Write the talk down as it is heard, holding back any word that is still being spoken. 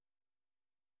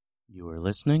You are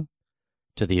listening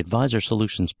to the Advisor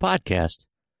Solutions Podcast,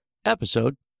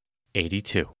 episode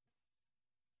 82.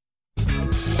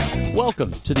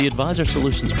 Welcome to the Advisor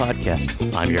Solutions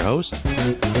Podcast. I'm your host,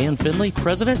 Dan Finley,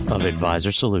 president of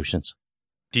Advisor Solutions.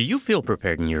 Do you feel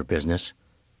prepared in your business?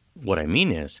 What I mean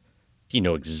is, do you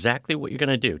know exactly what you're going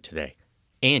to do today?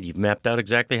 And you've mapped out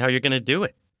exactly how you're going to do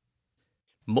it.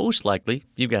 Most likely,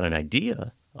 you've got an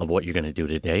idea of what you're going to do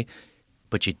today,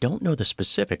 but you don't know the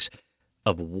specifics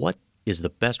of what is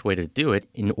the best way to do it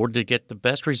in order to get the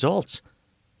best results.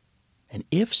 And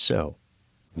if so,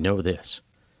 know this: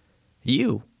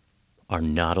 you are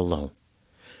not alone.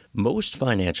 Most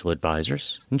financial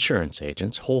advisors, insurance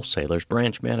agents, wholesalers,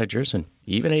 branch managers, and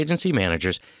even agency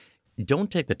managers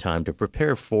don't take the time to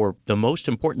prepare for the most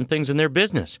important things in their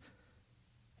business.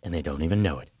 And they don't even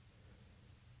know it.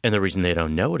 And the reason they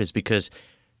don't know it is because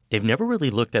they've never really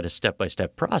looked at a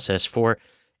step-by-step process for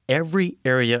every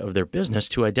area of their business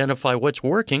to identify what's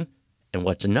working and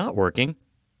what's not working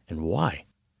and why.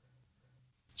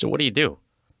 So what do?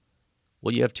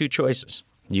 Well, you have two choices.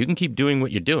 You can keep doing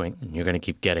what you're doing, and you're going to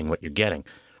keep getting what you're getting.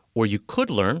 Or you could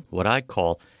learn what I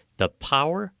call the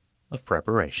power of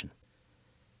preparation.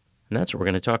 And that's what we're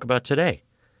going to talk about today,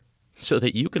 so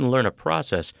that you can learn a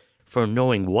process for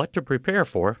knowing what to prepare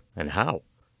for and how.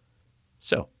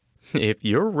 So, if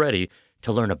you're ready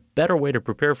to learn a better way to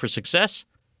prepare for success,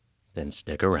 then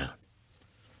stick around.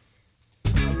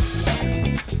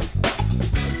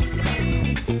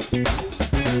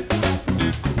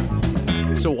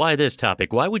 So why this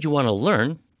topic? Why would you want to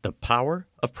learn the power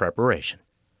of preparation?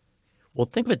 Well,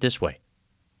 think of it this way.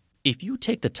 If you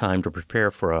take the time to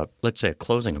prepare for let's say a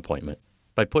closing appointment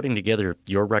by putting together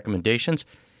your recommendations,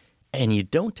 and you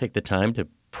don't take the time to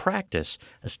practice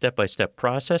a step-by-step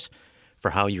process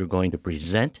for how you're going to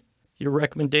present your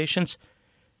recommendations,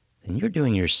 then you're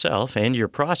doing yourself and your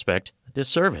prospect a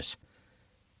disservice.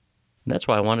 And that's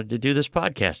why I wanted to do this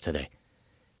podcast today,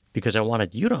 because I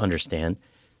wanted you to understand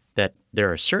that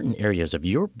there are certain areas of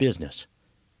your business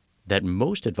that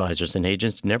most advisors and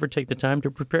agents never take the time to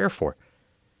prepare for.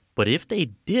 But if they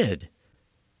did,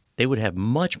 they would have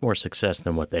much more success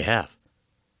than what they have.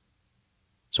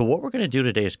 So what we're going to do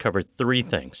today is cover three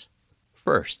things.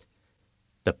 First,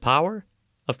 the power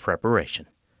of preparation,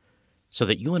 so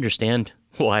that you understand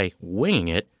why winging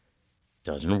it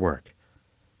doesn't work.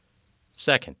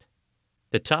 Second,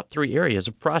 the top three areas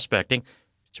of prospecting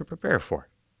to prepare for,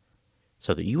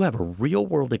 so that you have a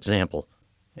real-world example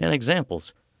and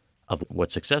examples of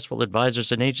what successful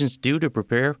advisors and agents do to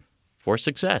prepare for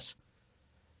success.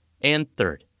 And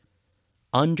third,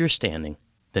 understanding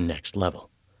the next level,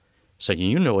 so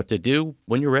you know what to do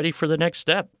when you're ready for the next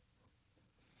step.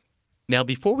 Now,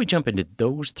 before we jump into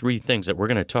those three things that we're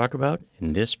going to talk about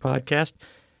in this podcast,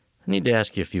 I need to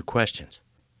ask you a few questions.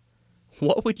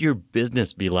 What would your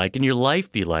business be like and your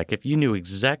life be like if you knew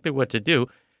exactly what to do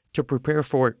to prepare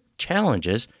for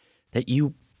challenges that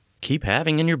you keep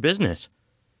having in your business?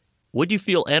 Would you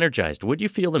feel energized? Would you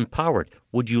feel empowered?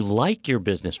 Would you like your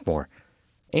business more?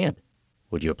 And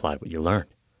would you apply what you learned?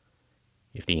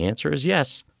 If the answer is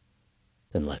yes,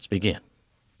 then let's begin.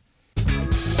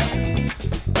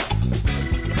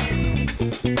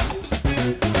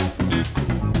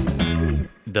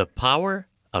 The power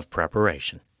of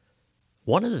preparation.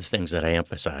 One of the things that I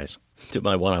emphasize to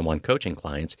my one-on-one coaching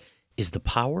clients is the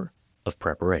power of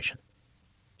preparation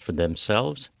for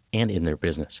themselves and in their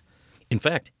business. In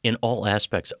fact, in all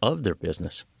aspects of their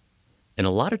business. And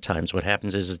a lot of times what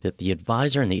happens is that the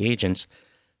advisor and the agents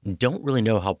don't really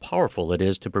know how powerful it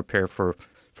is to prepare for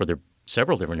their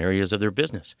several different areas of their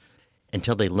business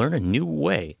until they learn a new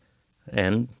way.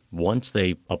 And once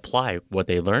they apply what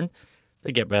they learn,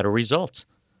 they get better results.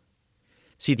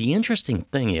 See, the interesting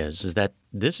thing is that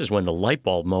this is when the light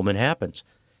bulb moment happens.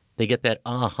 They get that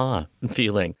aha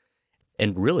feeling.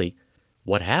 And really,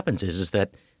 what happens is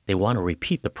that they want to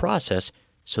repeat the process,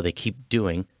 so they keep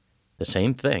doing the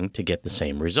same thing to get the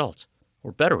same results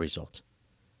or better results.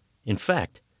 In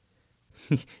fact,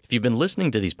 if you've been listening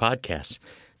to these podcasts,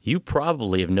 you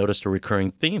probably have noticed a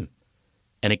recurring theme,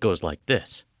 and it goes like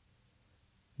this.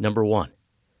 Number one,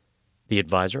 the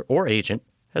advisor or agent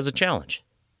has a challenge.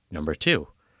 Number two,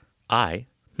 I,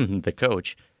 the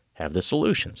coach, have the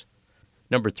solutions.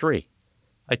 Number three,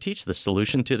 I teach the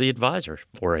solution to the advisor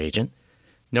or agent.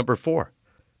 Number four,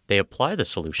 they apply the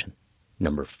solution.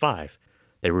 Number five,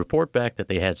 they report back that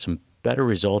they had some better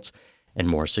results and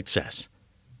more success.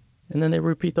 And then they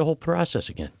repeat the whole process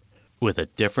again with a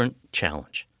different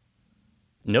challenge.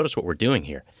 Notice what we're doing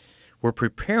here. We're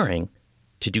preparing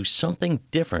to do something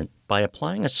different by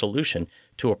applying a solution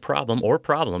to a problem or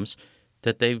problems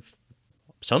that they've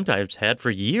sometimes had for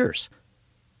years.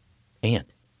 And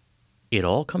it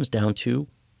all comes down to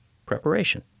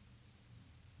preparation.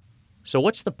 So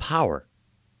what's the power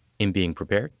in being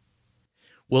prepared?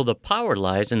 Well, the power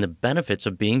lies in the benefits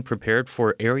of being prepared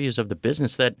for areas of the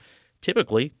business that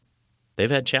typically they've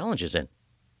had challenges in,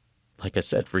 like I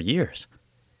said, for years.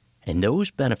 And those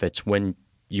benefits, when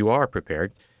you are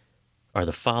prepared, are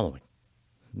the following.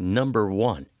 Number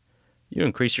one, you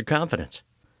increase your confidence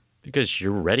because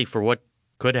you're ready for what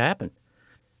could happen.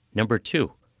 Number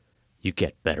two, you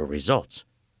get better results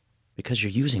because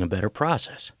you're using a better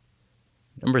process.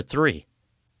 Number three,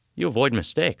 you avoid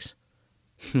mistakes.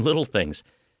 Little things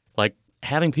like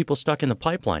having people stuck in the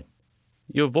pipeline.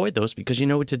 You avoid those because you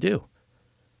know what to do.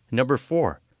 Number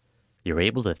four, you're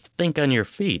able to think on your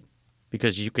feet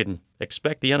because you can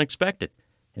expect the unexpected.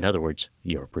 In other words,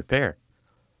 you're prepared.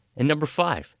 And number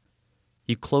five,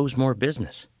 you close more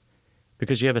business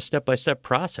because you have a step-by-step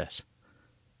process.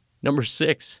 Number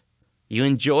six, you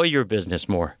enjoy your business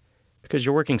more because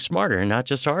you're working smarter and not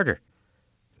just harder.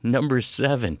 Number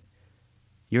seven,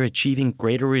 you're achieving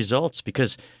greater results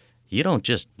because you don't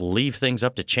just leave things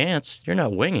up to chance. You're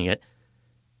not winging it.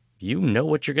 You know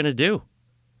what you're going to do.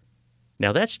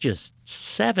 Now, that's just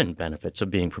 7 benefits of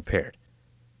being prepared.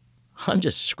 I'm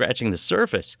just scratching the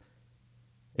surface.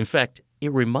 In fact,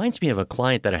 it reminds me of a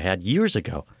client that I had years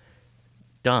ago,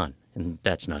 Don, and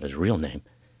that's not his real name.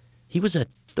 He was a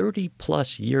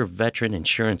 30-plus year veteran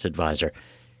insurance advisor.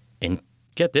 And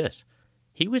get this,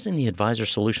 he was in the Advisor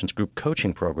Solutions Group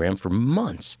coaching program for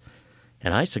months.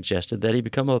 And I suggested that he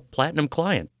become a platinum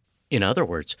client. In other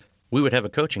words, we would have a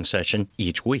coaching session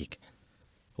each week.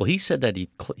 Well, he said that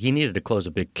he needed to close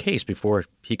a big case before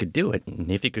he could do it. And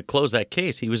if he could close that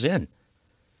case, he was in.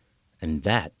 And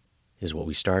that is what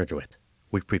we started with.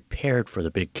 We prepared for the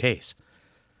big case.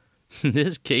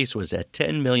 This case was a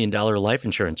 $10 million life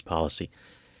insurance policy.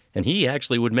 And he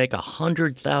actually would make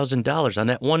 $100,000 on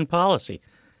that one policy.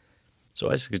 So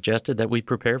I suggested that we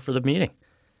prepare for the meeting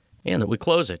and that we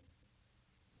close it.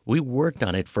 We worked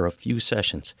on it for a few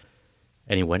sessions,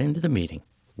 and he went into the meeting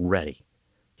ready.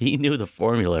 He knew the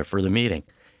formula for the meeting.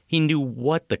 He knew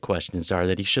what the questions are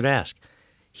that he should ask.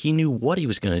 He knew what he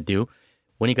was going to do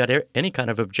when he got any kind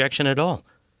of objection at all,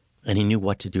 and he knew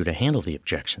what to do to handle the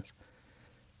objections.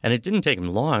 And it didn't take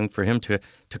him long for him to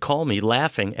call me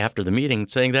laughing after the meeting,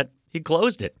 saying that he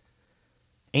closed it.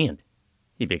 And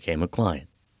he became a client,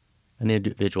 an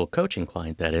individual coaching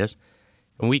client, that is.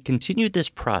 And we continued this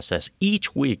process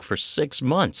each week for 6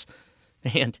 months.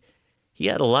 And he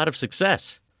had a lot of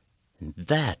success. And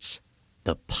that's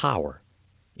the power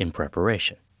in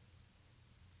preparation.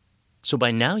 So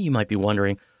by now you might be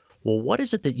wondering, well, what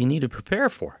is it that you need to prepare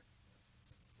for?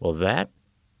 Well, that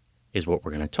is what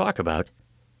we're going to talk about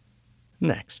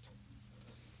next.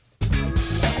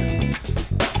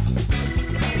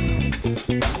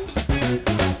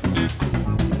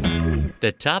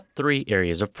 The top 3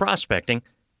 areas of prospecting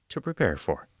to prepare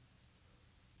for.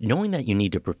 Knowing that you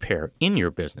need to prepare in your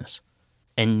business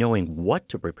and knowing what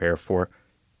to prepare for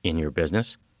in your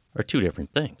business are 2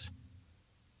 different things.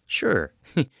 Sure,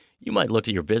 you might look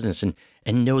at your business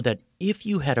and know that if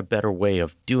you had a better way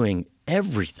of doing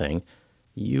everything,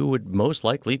 you would most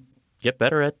likely get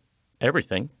better at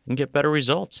everything and get better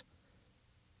results.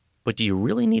 But do you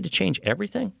really need to change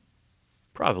everything?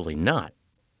 Probably not.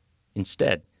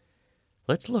 Instead,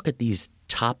 let's look at these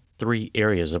top 3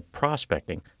 areas of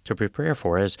prospecting to prepare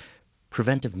for as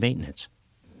preventive maintenance.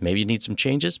 Maybe you need some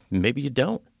changes, maybe you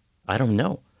don't. I don't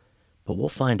know, but we'll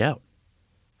find out.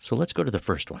 So let's go to the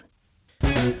first one.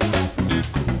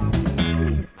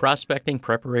 Prospecting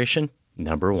preparation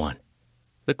number 1,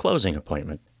 the closing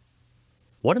appointment.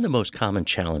 One of the most common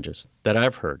challenges that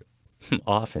I've heard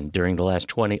often during the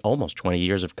last almost 20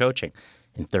 years of coaching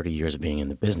and 30 years of being in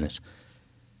the business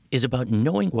is about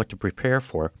knowing what to prepare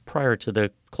for prior to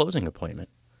the closing appointment.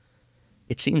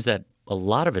 It seems that a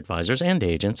lot of advisors and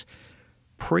agents,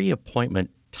 pre-appointment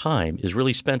time is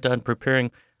really spent on preparing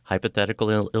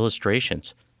hypothetical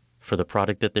illustrations for the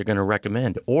product that they're going to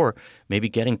recommend, or maybe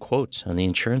getting quotes on the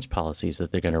insurance policies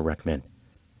that they're going to recommend.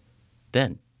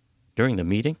 Then, during the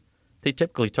meeting, they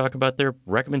typically talk about their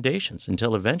recommendations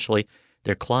until eventually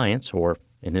their clients, or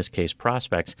in this case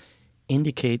prospects,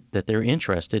 indicate that they're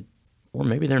interested, or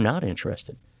maybe they're not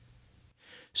interested.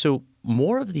 So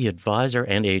more of the advisor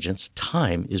and agent's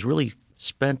time is really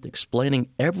spent explaining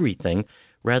everything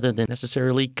rather than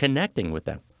necessarily connecting with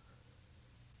them,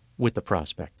 with the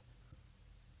prospect.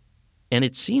 And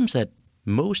it seems that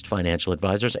most financial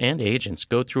advisors and agents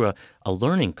go through a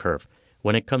learning curve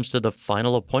when it comes to the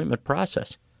final appointment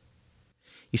process.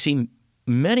 You see,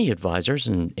 many advisors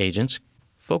and agents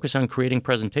focus on creating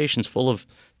presentations full of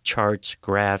charts,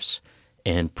 graphs,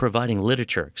 and providing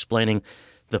literature, explaining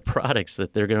the products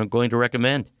that they're going to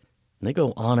recommend. And they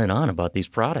go on and on about these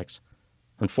products.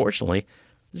 Unfortunately,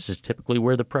 this is typically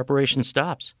where the preparation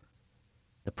stops.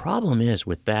 The problem is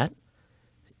with that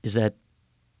is that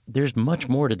there's much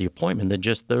more to the appointment than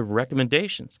just the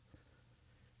recommendations.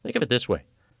 Think of it this way.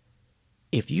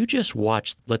 If you just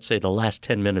watched, let's say, the last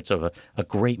 10 minutes of a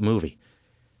great movie,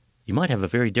 you might have a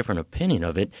very different opinion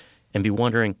of it and be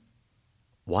wondering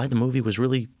why the movie was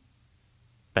really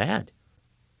bad.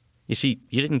 You see,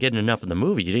 you didn't get enough of the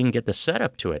movie. You didn't get the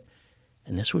setup to it.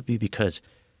 And this would be because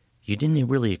you didn't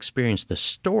really experience the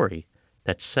story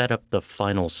that set up the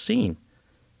final scene,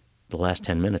 the last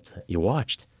 10 minutes that you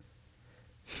watched.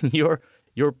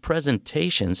 Your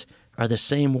presentations are the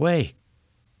same way.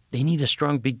 They need a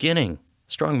strong beginning,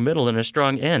 strong middle, and a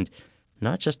strong end,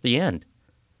 not just the end.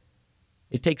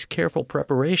 It takes careful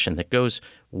preparation that goes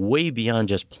way beyond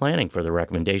just planning for the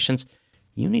recommendations.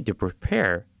 You need to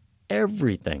prepare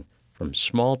everything from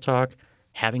small talk,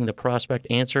 having the prospect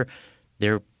answer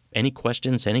their any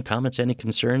questions, any comments, any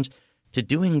concerns, to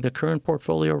doing the current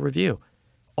portfolio review.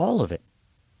 All of it.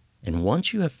 And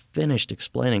once you have finished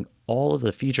explaining all of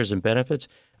the features and benefits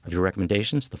of your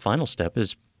recommendations, the final step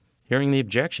is hearing the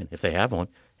objection, if they have one,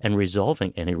 and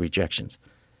resolving any rejections.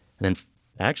 And then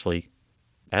actually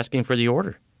asking for the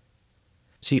order.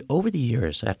 See, over the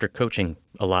years, after coaching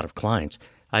a lot of clients,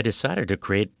 I decided to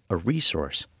create a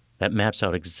resource that maps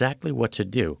out exactly what to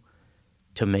do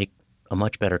to make a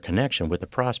much better connection with the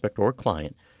prospect or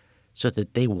client so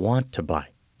that they want to buy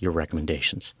your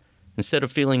recommendations instead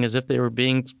of feeling as if they were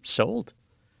being sold.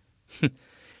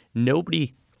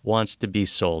 Nobody wants to be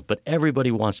sold, but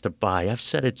everybody wants to buy. I've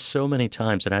said it so many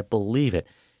times, and I believe it.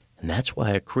 And that's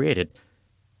why I created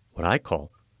what I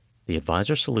call the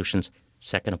Advisor Solutions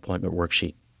Second Appointment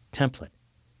Worksheet template.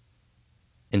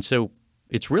 And so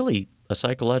it's really a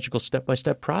psychological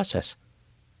step-by-step process.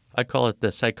 I call it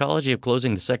the psychology of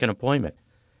closing the second appointment.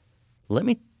 Let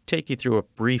me take you through a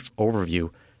brief overview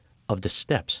of the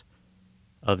steps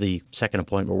of the second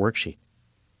appointment worksheet.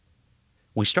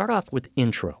 We start off with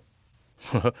intro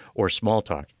or small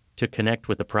talk to connect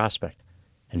with the prospect.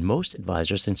 And most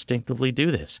advisors instinctively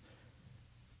do this.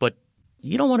 But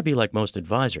you don't want to be like most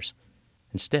advisors.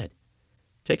 Instead,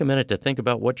 take a minute to think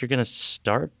about what you're going to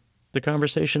start the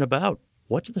conversation about.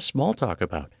 What's the small talk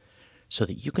about? So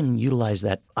that you can utilize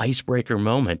that icebreaker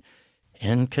moment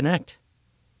and connect.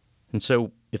 And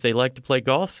so if they like to play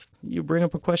golf, you bring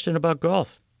up a question about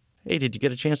golf. Hey, did you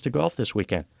get a chance to golf this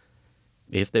weekend?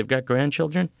 If they've got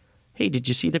grandchildren, hey, did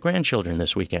you see the grandchildren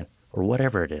this weekend? Or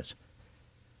whatever it is.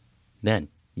 Then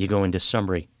you go into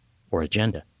summary or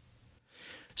agenda.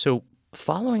 So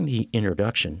following the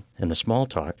introduction and the small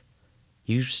talk,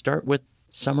 you start with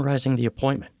summarizing the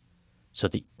appointment so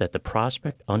that the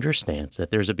prospect understands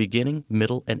that there's a beginning,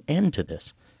 middle, and end to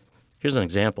this. Here's an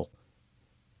example.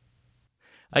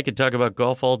 I could talk about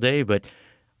golf all day, but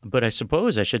I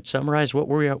suppose I should summarize what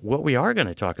we are going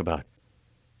to talk about.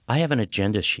 I have an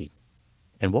agenda sheet,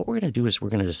 and what we're going to do is we're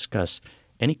going to discuss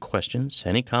any questions,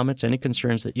 any comments, any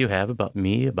concerns that you have about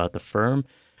me, about the firm,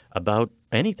 about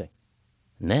anything.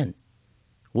 And then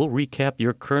we'll recap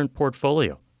your current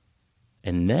portfolio.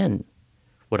 And then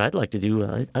what I'd like to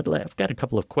do, I've got a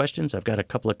couple of questions, I've got a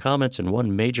couple of comments, and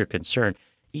one major concern,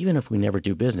 even if we never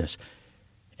do business.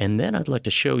 And then I'd like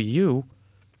to show you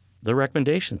the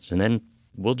recommendations, and then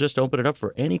we'll just open it up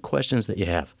for any questions that you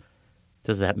have.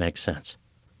 Does that make sense?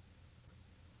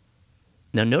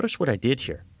 Now, notice what I did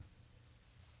here.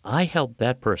 I helped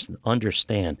that person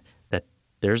understand that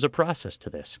there's a process to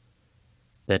this,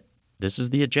 that this is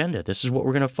the agenda, this is what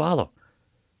we're going to follow.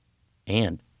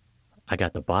 And I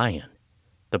got the buy-in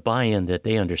that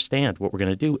they understand what we're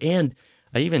going to do. And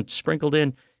I even sprinkled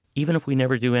in, even if we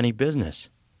never do any business,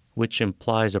 which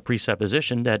implies a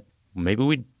presupposition that maybe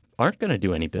we aren't going to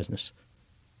do any business.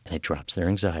 And it drops their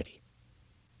anxiety.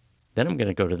 Then I'm going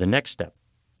to go to the next step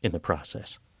in the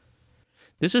process.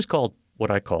 This is called what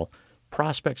I call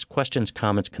prospects, questions,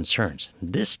 comments, concerns.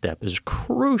 This step is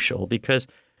crucial because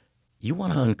you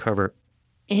want to uncover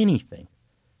anything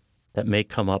that may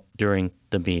come up during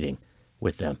the meeting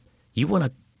with them. You want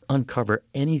to uncover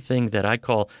anything that I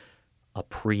call a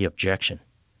pre-objection.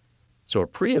 So a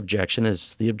pre-objection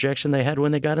is the objection they had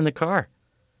when they got in the car.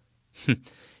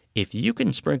 If you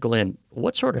can sprinkle in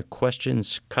what sort of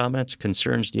questions, comments,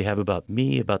 concerns do you have about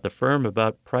me, about the firm,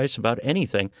 about price, about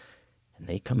anything, and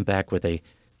they come back with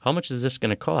how much is this going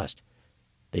to cost?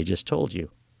 They just told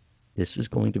you this is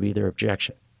going to be their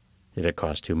objection. If it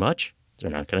costs too much, they're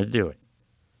not going to do it.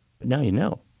 But now you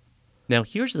know. Now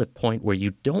here's the point where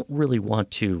you don't really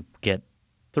want to get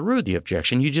through the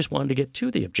objection. You just want to get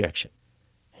to the objection.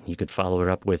 And you could follow it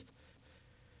up with,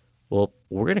 well,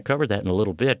 we're going to cover that in a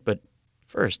little bit, but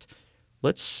first,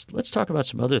 let's talk about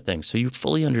some other things so you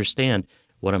fully understand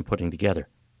what I'm putting together.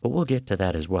 But we'll get to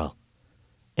that as well.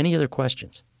 Any other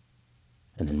questions?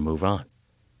 And then move on.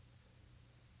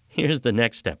 Here's the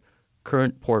next step,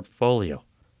 current portfolio.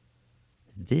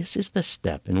 This is the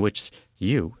step in which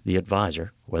you, the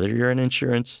advisor, whether you're an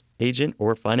insurance agent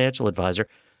or financial advisor,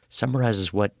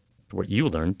 summarizes what you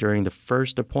learned during the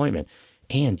first appointment.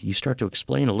 And you start to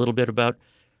explain a little bit about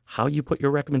how you put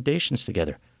your recommendations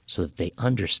together so that they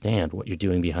understand what you're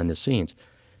doing behind the scenes.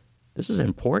 This is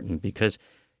important because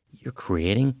you're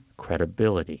creating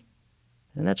credibility,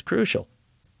 and that's crucial.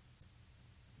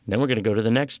 Then we're going to go to the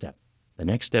next step. The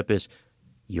next step is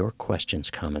your questions,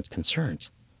 comments,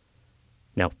 concerns.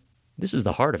 Now, this is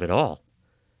the heart of it all.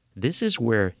 This is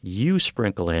where you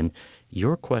sprinkle in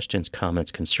your questions,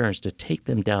 comments, concerns to take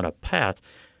them down a path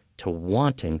to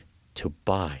wanting to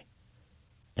buy.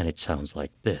 And it sounds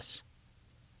like this.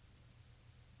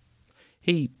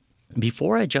 Hey,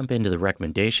 before I jump into the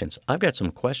recommendations, I've got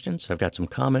some questions, I've got some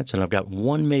comments, and I've got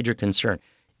one major concern.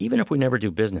 Even if we never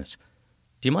do business,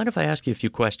 do you mind if I ask you a few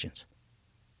questions?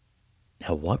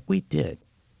 Now, what we did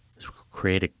is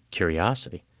create a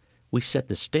curiosity. We set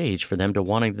the stage for them to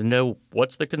wanting to know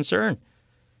what's the concern.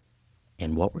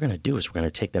 And what we're going to do is we're going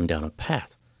to take them down a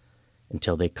path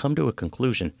until they come to a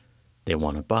conclusion they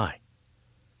want to buy.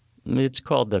 It's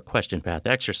called the question path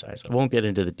exercise. I won't get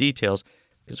into the details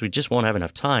because we just won't have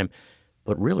enough time.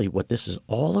 But really what this is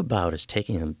all about is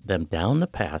taking them down the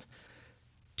path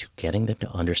to getting them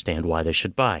to understand why they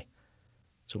should buy.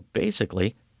 So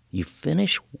basically, you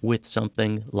finish with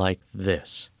something like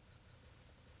this.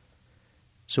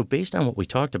 So based on what we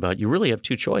talked about, you really have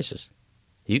two choices.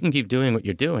 You can keep doing what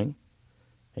you're doing,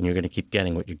 and you're going to keep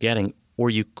getting what you're getting, or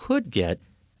you could get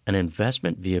an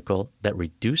investment vehicle that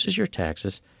reduces your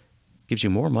taxes, gives you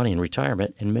more money in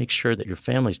retirement, and makes sure that your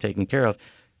family's taken care of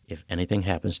if anything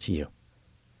happens to you.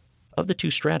 Of the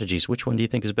two strategies, which one do you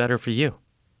think is better for you?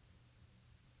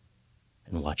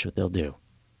 And watch what they'll do.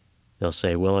 They'll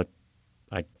say, well,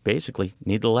 I basically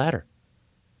need the latter.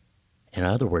 In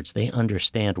other words, they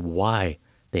understand why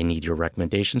they need your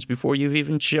recommendations before you've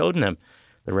even shown them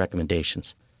the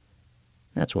recommendations.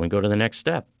 That's when we go to the next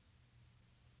step,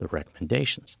 the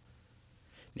recommendations.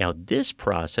 Now, this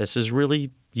process is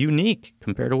really unique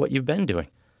compared to what you've been doing.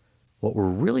 What we're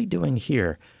really doing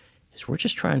here is we're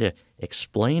just trying to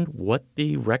explain what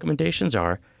the recommendations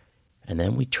are, and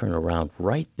then we turn around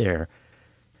right there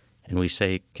and we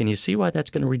say, can you see why that's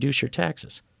going to reduce your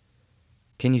taxes?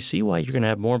 Can you see why you're going to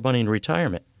have more money in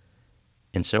retirement?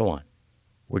 And so on.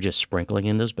 We're just sprinkling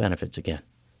in those benefits again.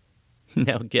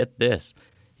 Now get this.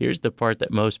 Here's the part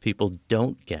that most people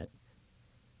don't get.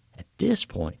 At this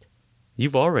point,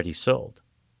 you've already sold.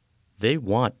 They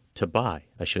want to buy,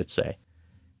 I should say.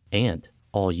 And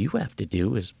all you have to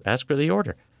do is ask for the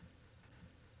order.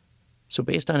 So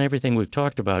based on everything we've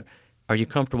talked about, are you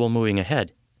comfortable moving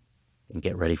ahead? And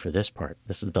get ready for this part.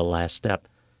 This is the last step.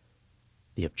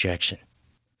 The objection.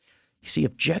 You see,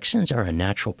 objections are a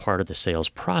natural part of the sales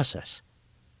process.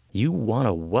 You want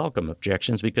to welcome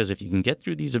objections because if you can get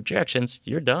through these objections,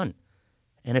 you're done.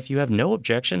 And if you have no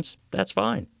objections, that's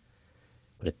fine.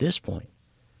 But at this point,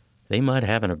 they might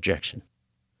have an objection.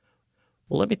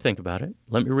 Well, let me think about it.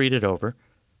 Let me read it over.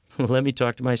 Let me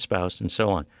talk to my spouse and so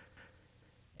on.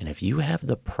 And if you have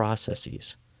the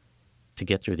processes to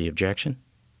get through the objection,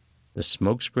 the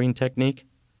smokescreen technique,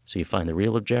 so you find the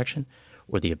real objection,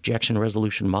 or the objection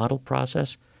resolution model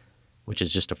process, which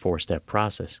is just a 4-step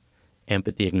process,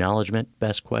 empathy, acknowledgement,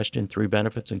 best question, 3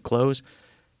 benefits, and close,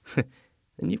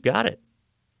 then you've got it.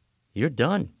 You're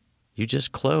done. You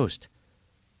just closed.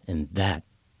 And that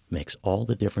makes all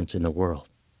the difference in the world.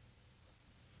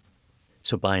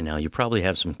 So by now, you probably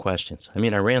have some questions. I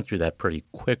mean, I ran through that pretty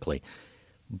quickly,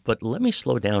 but let me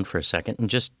slow down for a second and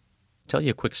just tell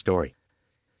you a quick story.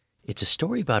 It's a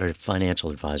story about a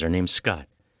financial advisor named Scott.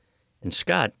 And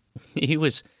Scott, he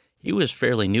was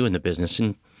fairly new in the business,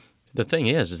 and the thing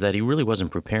is that he really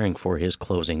wasn't preparing for his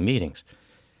closing meetings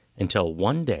until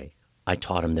one day I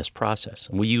taught him this process.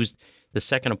 And we used the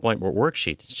second appointment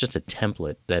worksheet. It's just a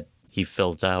template that he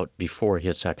fills out before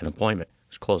his second appointment,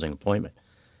 his closing appointment.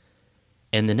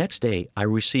 And the next day, I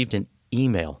received an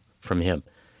email from him,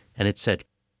 and it said,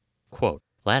 quote,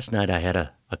 "Last night I had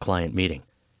a client meeting.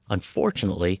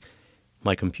 Unfortunately,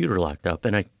 my computer locked up,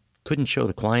 and I couldn't show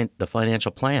the client the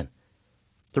financial plan.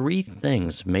 3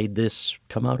 things made this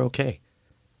come out okay.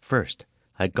 First,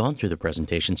 I'd gone through the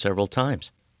presentation several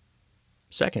times.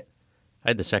 Second, I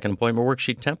had the second appointment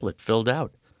worksheet template filled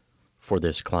out for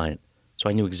this client, so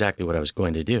I knew exactly what I was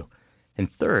going to do.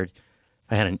 And third,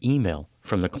 I had an email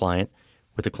from the client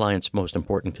with the client's most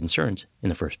important concerns in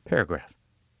the first paragraph.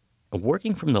 And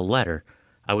working from the letter,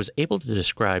 I was able to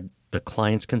describe the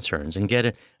client's concerns and get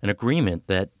an agreement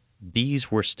that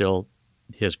these were still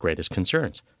his greatest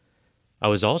concerns. I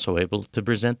was also able to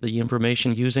present the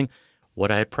information using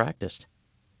what I had practiced,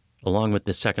 along with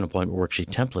the second appointment worksheet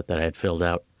template that I had filled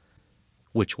out,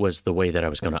 which was the way that I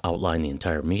was going to outline the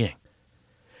entire meeting.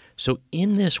 So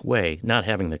in this way, not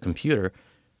having the computer,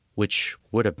 which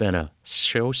would have been a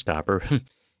showstopper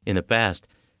in the past,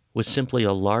 was simply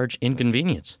a large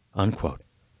inconvenience, unquote.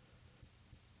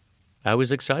 I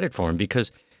was excited for him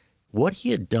because what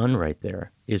he had done right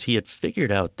there is he had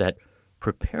figured out that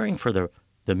preparing for the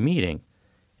meeting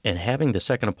and having the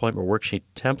second appointment worksheet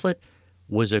template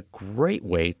was a great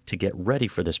way to get ready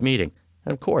for this meeting.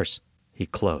 And of course, he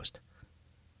closed.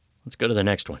 Let's go to the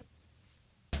next one.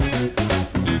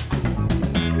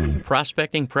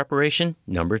 Prospecting preparation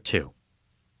number 2.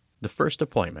 The first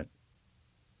appointment.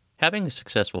 Having a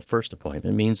successful first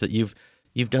appointment means that you've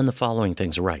done the following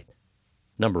things right.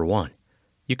 Number 1,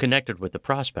 you connected with the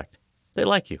prospect. They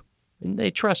like you and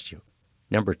they trust you.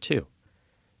 Number 2,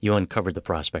 you uncovered the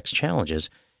prospect's challenges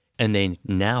and they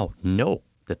now know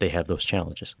that they have those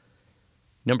challenges.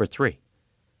 Number 3,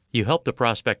 you help the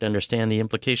prospect understand the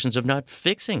implications of not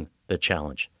fixing the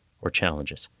challenge or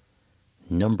challenges.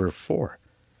 Number 4,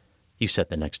 you set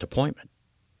the next appointment.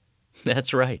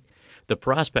 That's right. The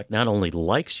prospect not only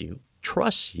likes you,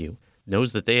 trusts you,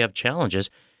 knows that they have challenges,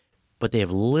 but they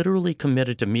have literally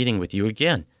committed to meeting with you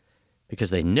again because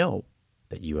they know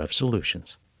that you have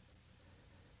solutions.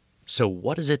 So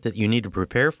what is it that you need to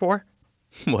prepare for?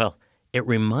 Well, it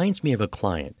reminds me of a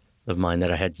client of mine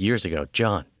that I had years ago,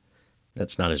 John.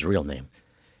 That's not his real name,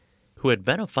 who had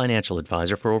been a financial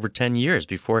advisor for over 10 years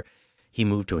before he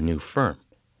moved to a new firm.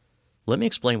 Let me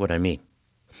explain what I mean.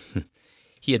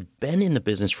 He had been in the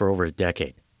business for over a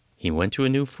decade. He went to a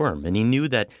new firm, and he knew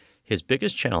that his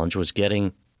biggest challenge was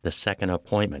getting the second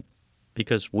appointment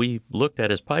because we looked at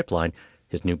his pipeline,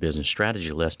 his new business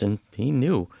strategy list, and he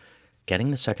knew getting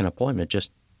the second appointment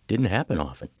just didn't happen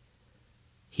often.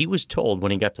 He was told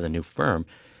when he got to the new firm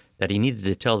that he needed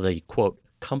to tell the, quote,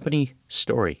 company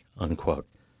story, unquote.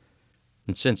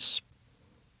 And since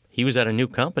he was at a new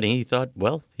company, he thought,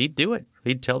 well, he'd do it.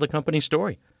 He'd tell the company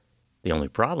story. The only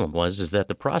problem was that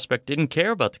the prospect didn't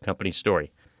care about the company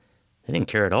story. They didn't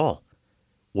care at all.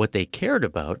 What they cared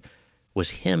about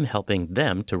was him helping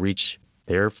them to reach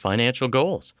their financial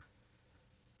goals.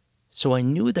 So I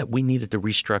knew that we needed to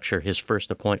restructure his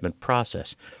first appointment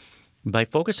process by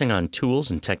focusing on tools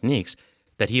and techniques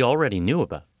that he already knew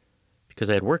about because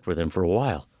I had worked with him for a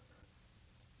while.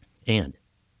 And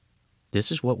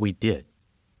this is what we did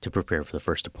to prepare for the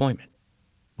first appointment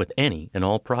with any and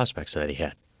all prospects that he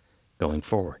had going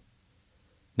forward.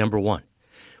 Number 1,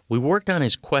 we worked on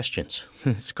his questions.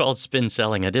 It's called spin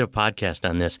selling. I did a podcast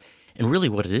on this. And really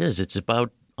what it is, it's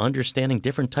about understanding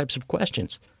different types of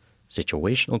questions.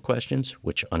 Situational questions,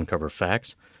 which uncover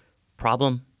facts.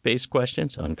 Problem-based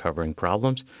questions, uncovering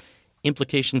problems.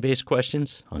 Implication-based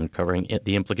questions, uncovering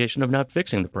the implication of not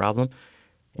fixing the problem.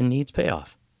 And needs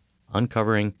payoff,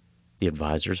 uncovering the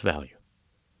advisor's value.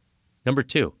 Number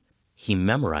 2, he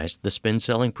memorized the spin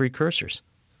selling precursors,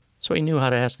 so he knew how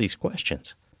to ask these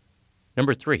questions.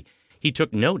 Number 3, he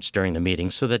took notes during the meeting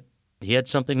so that he had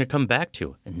something to come back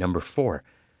to. And number 4,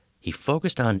 he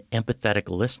focused on empathetic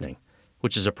listening,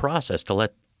 which is a process to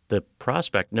let the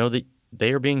prospect know that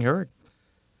they are being heard.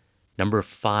 Number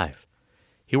 5,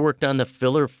 he worked on the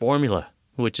filler formula,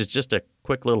 which is just a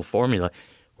quick little formula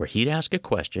where he'd ask a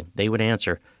question, they would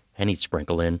answer, and he'd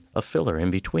sprinkle in a filler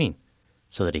in between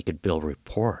so that he could build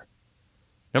rapport.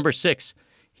 Number 6,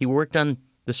 he worked on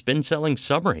the spin selling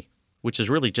summary, which is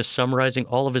really just summarizing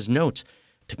all of his notes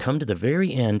to come to the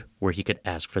very end where he could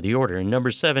ask for the order. And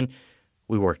number 7,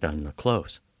 we worked on the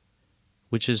close,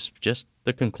 which is just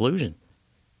the conclusion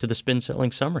to the spin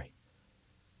selling summary.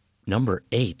 Number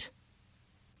 8,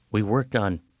 we worked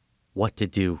on what to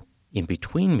do in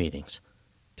between meetings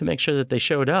to make sure that they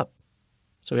showed up.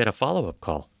 So we had a follow-up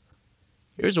call.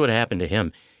 Here's what happened to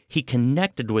him. He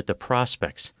connected with the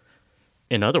prospects.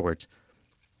 In other words,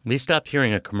 they stopped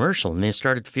hearing a commercial and they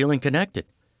started feeling connected.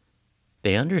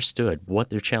 They understood what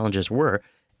their challenges were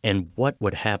and what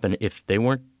would happen if they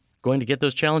weren't going to get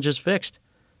those challenges fixed.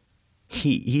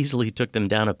 He easily took them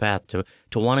down a path to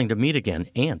wanting to meet again,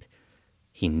 and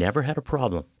he never had a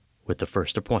problem with the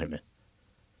first appointment.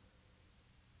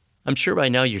 I'm sure by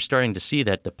now you're starting to see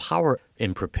that the power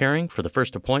in preparing for the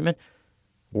first appointment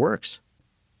works.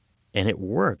 And it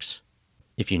works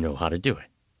if you know how to do it.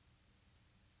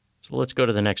 So let's go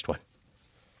to the next one.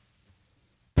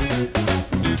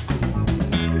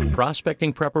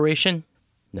 prospecting preparation,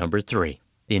 number 3,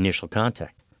 the initial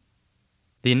contact.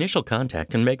 The initial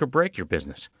contact can make or break your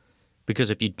business,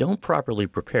 because if you don't properly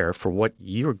prepare for what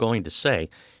you're going to say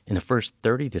in the first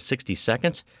 30 to 60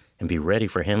 seconds and be ready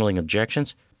for handling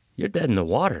objections, you're dead in the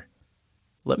water.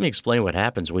 Let me explain what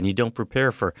happens when you don't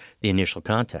prepare for the initial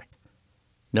contact.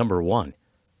 Number 1,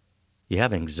 you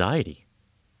have anxiety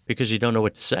because you don't know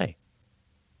what to say.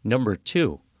 Number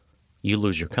 2, you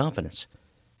lose your confidence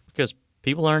because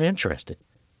people aren't interested.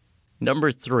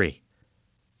 Number 3,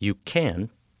 you can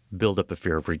build up a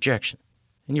fear of rejection,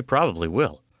 and you probably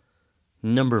will.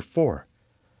 Number 4,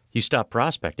 you stop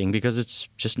prospecting because it's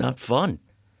just not fun.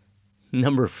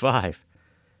 Number 5,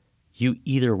 you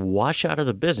either wash out of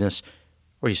the business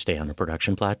or you stay on a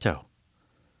production plateau.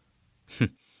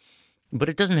 But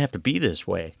it doesn't have to be this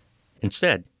way.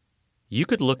 Instead, you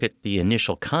could look at the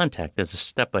initial contact as a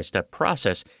step-by-step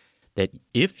process that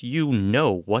if you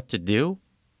know what to do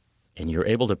and you're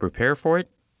able to prepare for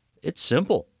it, it's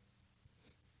simple.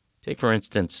 Take, for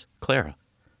instance, Clara.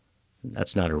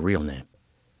 That's not her real name.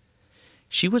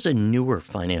 She was a newer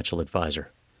financial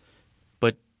advisor,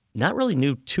 but not really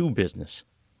new to business.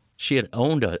 She had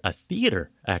owned a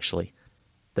theater, actually,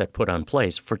 that put on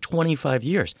plays for 25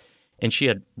 years, and she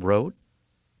had wrote,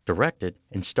 directed,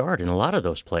 and starred in a lot of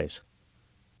those plays.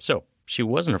 So she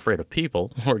wasn't afraid of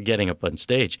people or getting up on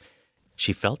stage.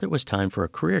 She felt it was time for a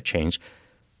career change,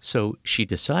 so she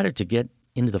decided to get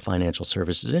into the financial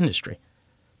services industry.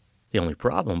 The only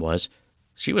problem was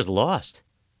she was lost,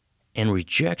 and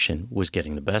rejection was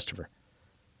getting the best of her.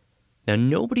 Now,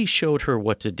 nobody showed her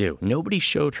what to do. Nobody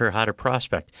showed her how to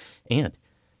prospect, and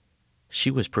she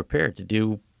was prepared to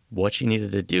do what she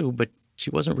needed to do, but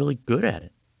she wasn't really good at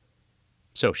it.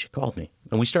 So she called me,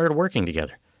 and we started working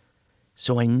together.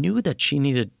 So I knew that she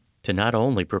needed to not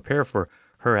only prepare for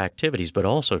her activities, but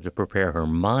also to prepare her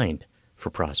mind for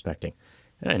prospecting.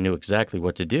 And I knew exactly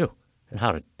what to do and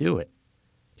how to do it.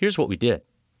 Here's what we did.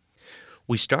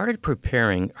 We started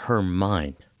preparing her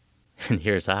mind, and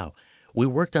here's how. We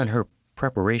worked on her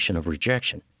preparation of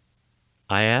rejection.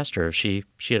 I asked her if she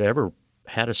had ever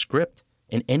had a script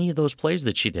in any of those plays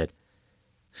that she did.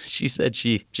 She said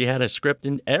she had a script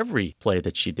in every play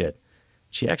that she did.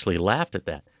 She actually laughed at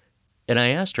that. And I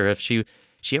asked her if she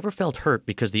ever felt hurt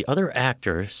because the other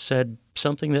actor said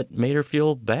something that made her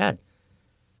feel bad.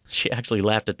 She actually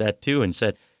laughed at that too and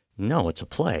said, "No, it's a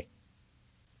play."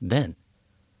 Then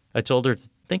I told her to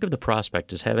think of the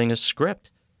prospect as having a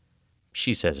script.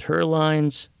 She says her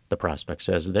lines, the prospect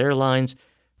says their lines.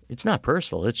 It's not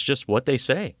personal, it's just what they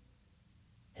say.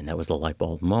 And that was the light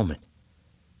bulb moment.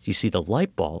 You see, the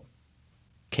light bulb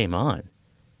came on,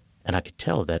 and I could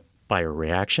tell that by her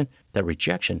reaction, that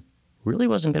rejection really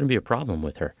wasn't going to be a problem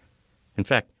with her. In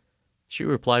fact, she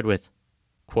replied with,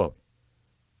 quote,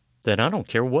 "Then I don't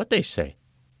care what they say.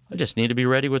 I just need to be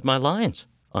ready with my lines,"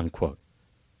 unquote.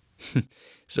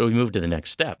 So we moved to the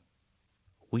next step.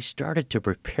 We started to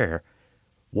prepare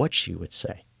what she would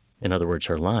say. In other words,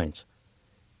 her lines.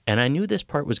 And I knew this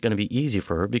part was going to be easy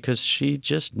for her because she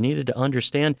just needed to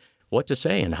understand what to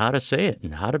say and how to say it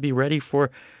and how to be ready for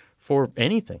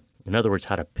anything. In other words,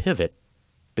 how to pivot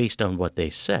based on what they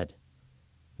said.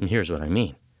 And here's what I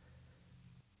mean.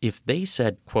 If they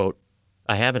said, quote,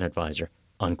 "I have an advisor,"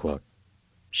 unquote,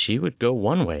 she would go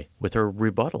one way with her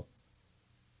rebuttal.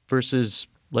 Versus,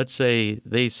 let's say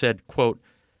they said, quote,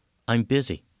 "I'm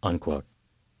busy," unquote,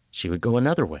 she would go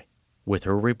another way with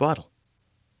her rebuttal.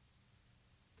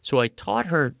 So I taught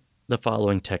her the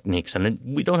following techniques, and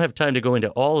we don't have time to go into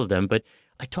all of them, but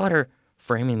I taught her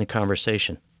framing the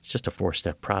conversation. It's just a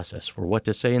 4-step process for what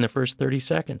to say in the first 30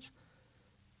 seconds.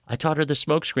 I taught her the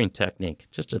smokescreen technique,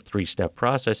 just a 3-step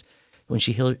process when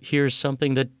she hears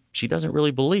something that she doesn't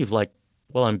really believe, like,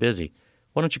 "Well, I'm busy.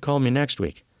 Why don't you call me next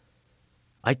week?"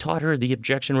 I taught her the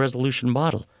objection resolution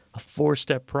model, a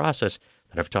 4-step process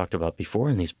that I've talked about before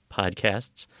in these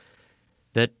podcasts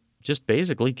that just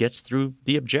basically gets through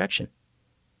the objection.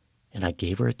 And I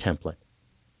gave her a template.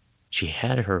 She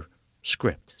had her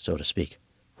script, so to speak,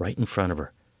 right in front of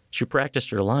her. She practiced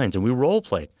her lines, and we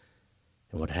role-played.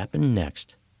 And what happened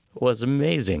next was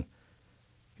amazing.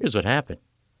 Here's what happened.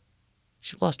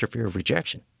 She lost her fear of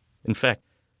rejection. In fact,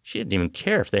 she didn't even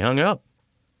care if they hung up.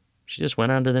 She just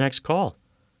went on to the next call.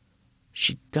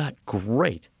 She got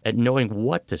great at knowing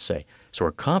what to say, so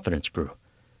her confidence grew.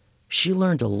 She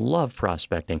learned to love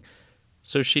prospecting,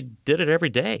 so she did it every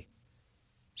day.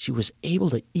 She was able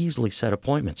to easily set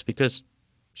appointments because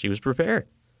she was prepared.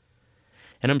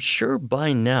 And I'm sure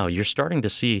by now you're starting to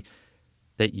see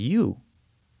that you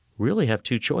really have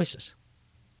 2 choices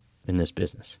in this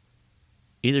business.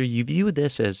 Either you view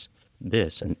this as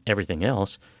this and everything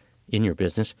else in your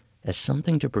business as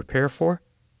something to prepare for,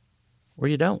 or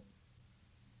you don't.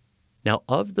 Now,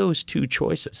 of those two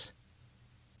choices,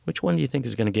 which one do you think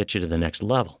is going to get you to the next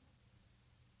level?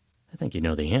 I think you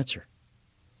know the answer.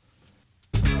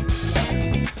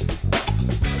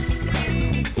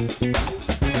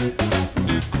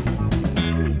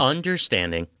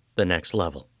 Understanding the next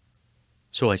level.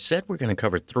 So I said we're going to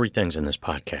cover three things in this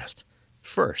podcast.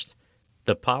 First,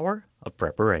 the power of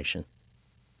preparation.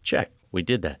 Check, we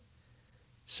did that.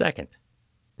 Second,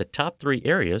 the top 3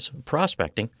 areas of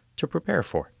prospecting to prepare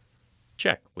for.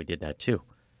 Check, we did that too.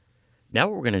 Now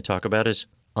what we're going to talk about is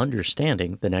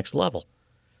understanding the next level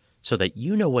so that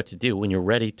you know what to do when you're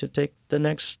ready to take the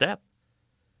next step.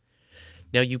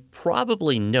 Now, you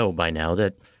probably know by now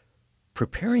that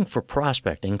preparing for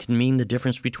prospecting can mean the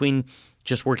difference between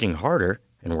just working harder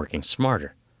and working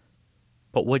smarter.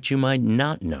 But what you might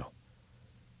not know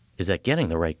is that getting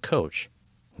the right coach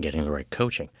and getting the right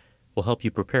coaching will help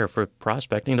you prepare for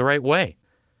prospecting the right way.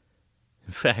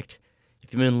 In fact,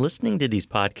 if you've been listening to these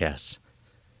podcasts,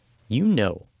 you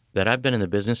know that I've been in the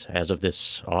business, as of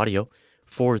this audio,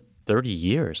 for 30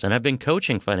 years, and I've been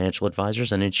coaching financial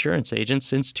advisors and insurance agents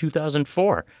since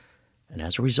 2004. And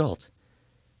as a result,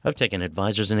 I've taken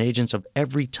advisors and agents of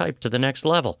every type to the next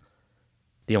level.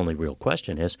 The only real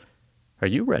question is, are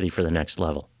you ready for the next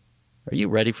level? Are you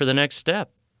ready for the next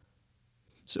step?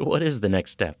 So what is the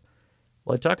next step?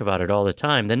 Well, I talk about it all the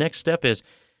time. The next step is,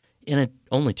 and it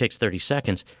only takes 30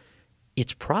 seconds,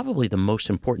 it's probably the most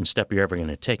important step you're ever going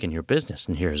to take in your business,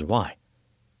 and here's why.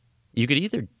 You could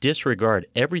either disregard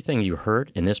everything you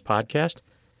heard in this podcast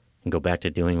and go back to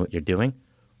doing what you're doing,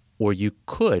 or you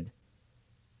could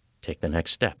take the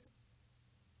next step.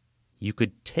 You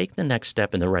could take the next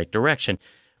step in the right direction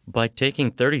by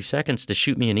taking 30 seconds to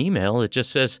shoot me an email that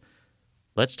just says,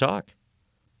 let's talk,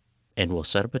 and we'll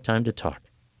set up a time to talk.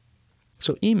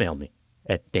 So email me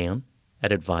at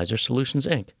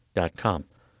dan@advisorsolutionsinc.com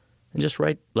and just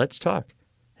write, let's talk,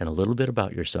 and a little bit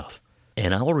about yourself.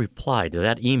 And I'll reply to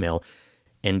that email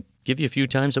and give you a few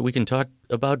times that we can talk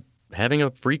about having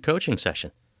a free coaching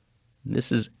session.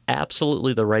 This is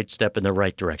absolutely the right step in the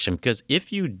right direction, because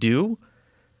if you do,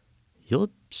 you'll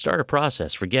start a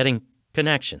process for getting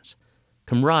connections,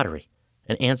 camaraderie,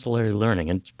 and ancillary learning,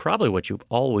 and it's probably what you've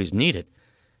always needed.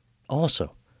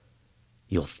 Also,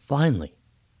 you'll finally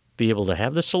be able to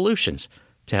have the solutions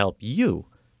to help you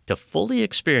to fully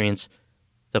experience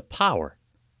the power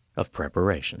of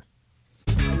preparation.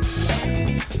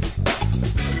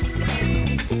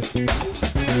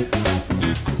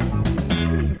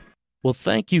 Well,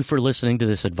 thank you for listening to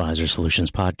this Advisor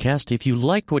Solutions podcast. If you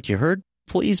liked what you heard,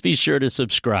 please be sure to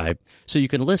subscribe so you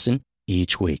can listen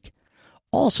each week.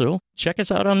 Also, check us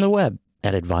out on the web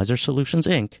at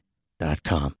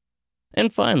advisorsolutionsinc.com.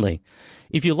 And finally,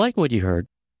 if you like what you heard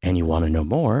and you want to know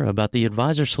more about the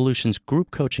Advisor Solutions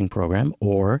Group Coaching Program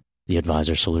or the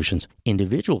Advisor Solutions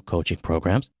Individual Coaching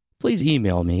Programs, please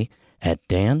email me at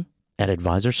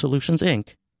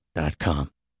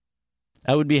dan@advisorsolutionsinc.com.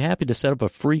 I would be happy to set up a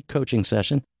free coaching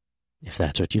session if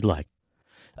that's what you'd like.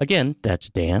 Again, that's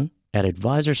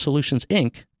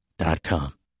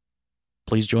dan@advisorsolutionsinc.com.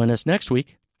 Please join us next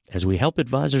week as we help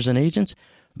advisors and agents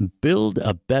build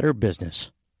a better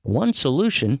business, one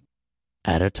solution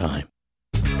at a time.